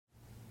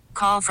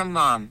call from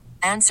mom.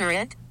 Answer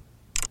it.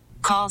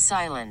 Call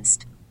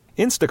silenced.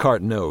 Instacart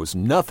knows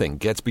nothing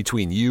gets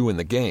between you and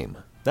the game.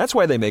 That's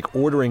why they make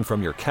ordering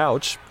from your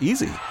couch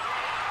easy.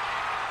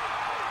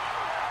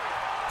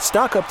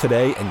 Stock up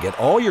today and get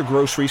all your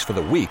groceries for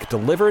the week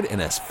delivered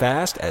in as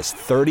fast as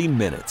 30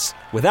 minutes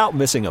without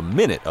missing a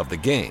minute of the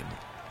game.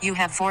 You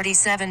have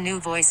 47 new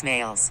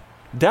voicemails.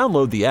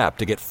 Download the app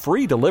to get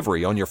free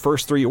delivery on your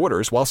first 3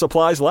 orders while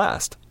supplies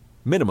last.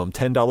 Minimum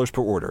 $10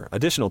 per order.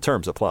 Additional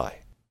terms apply.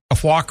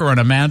 Walker and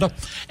Amanda,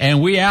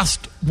 and we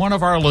asked one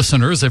of our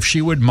listeners if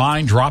she would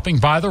mind dropping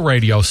by the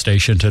radio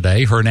station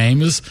today. Her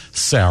name is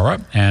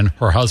Sarah, and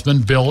her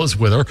husband Bill is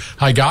with her.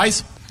 Hi,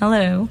 guys.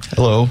 Hello.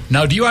 Hello.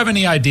 Now, do you have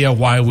any idea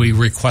why we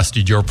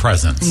requested your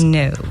presence?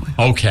 No.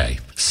 Okay.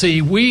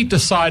 See, we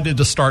decided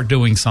to start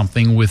doing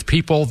something with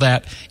people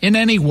that in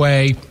any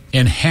way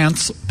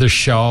enhance the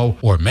show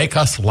or make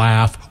us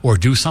laugh or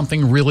do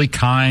something really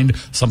kind,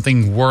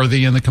 something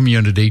worthy in the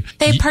community.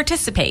 They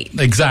participate.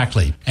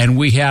 Exactly. And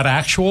we had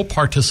actual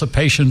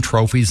participation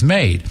trophies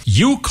made.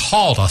 You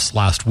called us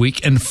last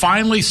week and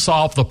finally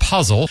solved the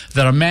puzzle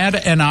that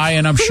Amanda and I,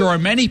 and I'm sure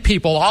many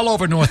people all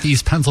over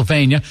Northeast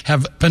Pennsylvania,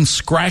 have been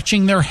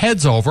scratching their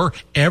heads over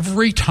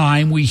every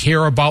time we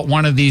hear about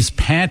one of these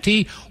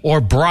panty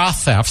or bra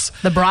thefts.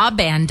 The bra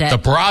bandit. The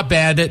bra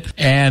bandit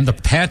and the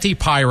panty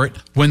pirate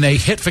when they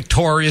hit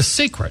Victoria's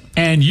Secret.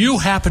 And you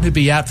happen to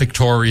be at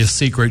Victoria's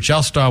Secret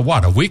just, a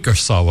week or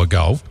so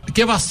ago.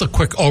 Give us the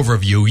quick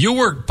overview. You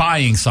were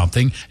buying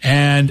something,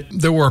 and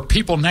there were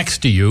people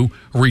next to you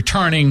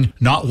returning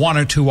not 1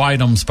 or 2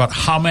 items, but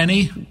how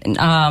many?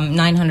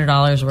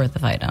 $900 worth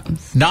of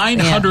items.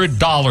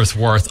 $900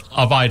 worth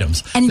of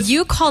items. And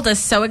you called us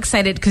so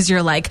excited because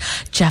you're like,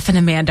 Jeff and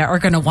Amanda are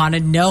going to want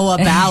to know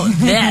about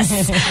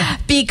this.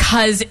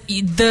 Because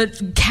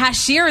the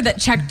cashier that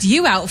checked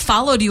you out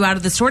followed you out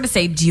of the store to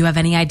say, do you have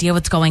any idea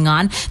what's going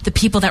on? The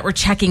people that were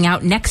checking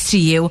out next to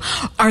you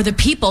are the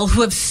people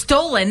who have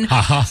stolen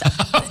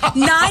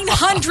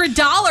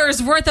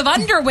 $900 worth of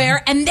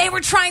underwear, and they were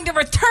trying to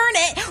return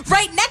it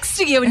right next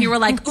to you. And you were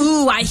like,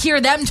 ooh, I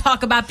hear them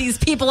talk about these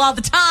people all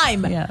the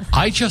time. Yeah.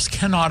 I just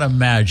cannot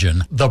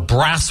imagine the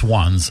brass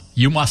ones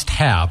you must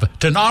have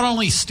to not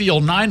only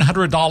steal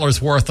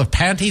 $900 worth of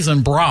panties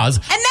and bras,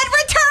 and then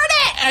return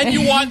it! and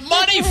you want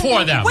money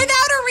for them. Without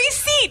a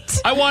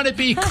receipt. I want to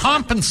be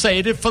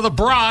compensated for the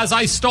bras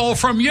I stole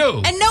from you.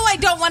 And no, I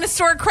don't want to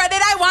store credit.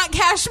 I want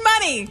cash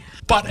money.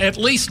 But at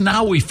least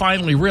now we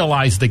finally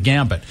realize the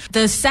gambit.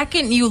 The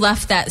second you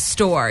left that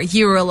store,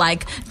 you were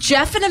like,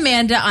 Jeff and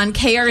Amanda on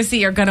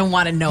KRZ are going to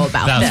want to know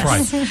about this.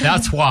 That's right.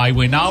 That's why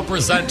we now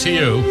present to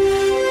you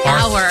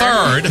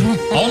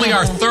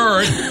our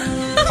third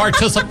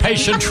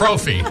participation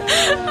trophy.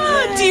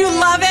 Do you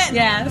love it?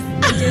 Yes.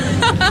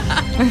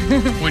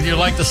 Would you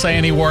like to say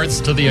any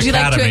words to the Would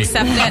Academy? you like to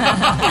accept it?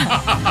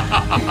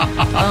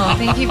 Oh,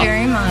 thank you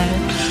very much.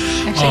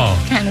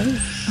 Actually, kind of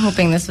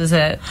hoping this was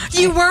it.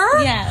 You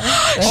were? Yes.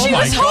 She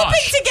was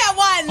hoping to get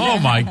one. Oh,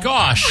 my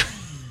gosh.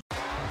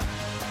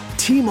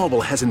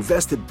 T-Mobile has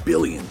invested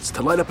billions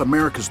to light up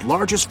America's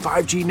largest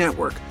 5G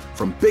network,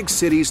 from big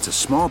cities to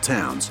small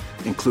towns,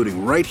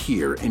 including right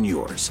here in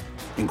yours.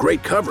 And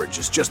great coverage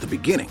is just the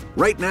beginning.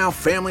 Right now,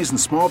 families and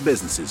small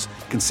businesses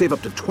can save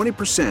up to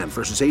 20%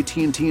 versus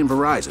AT&T and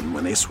Verizon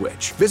when they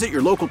switch. Visit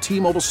your local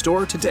T-Mobile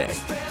store today.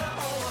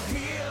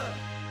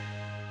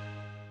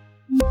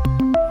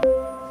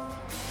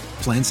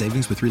 Plan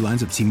savings with 3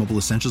 lines of T-Mobile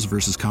Essentials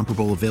versus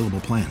comparable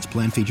available plans.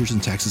 Plan features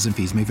and taxes and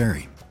fees may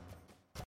vary.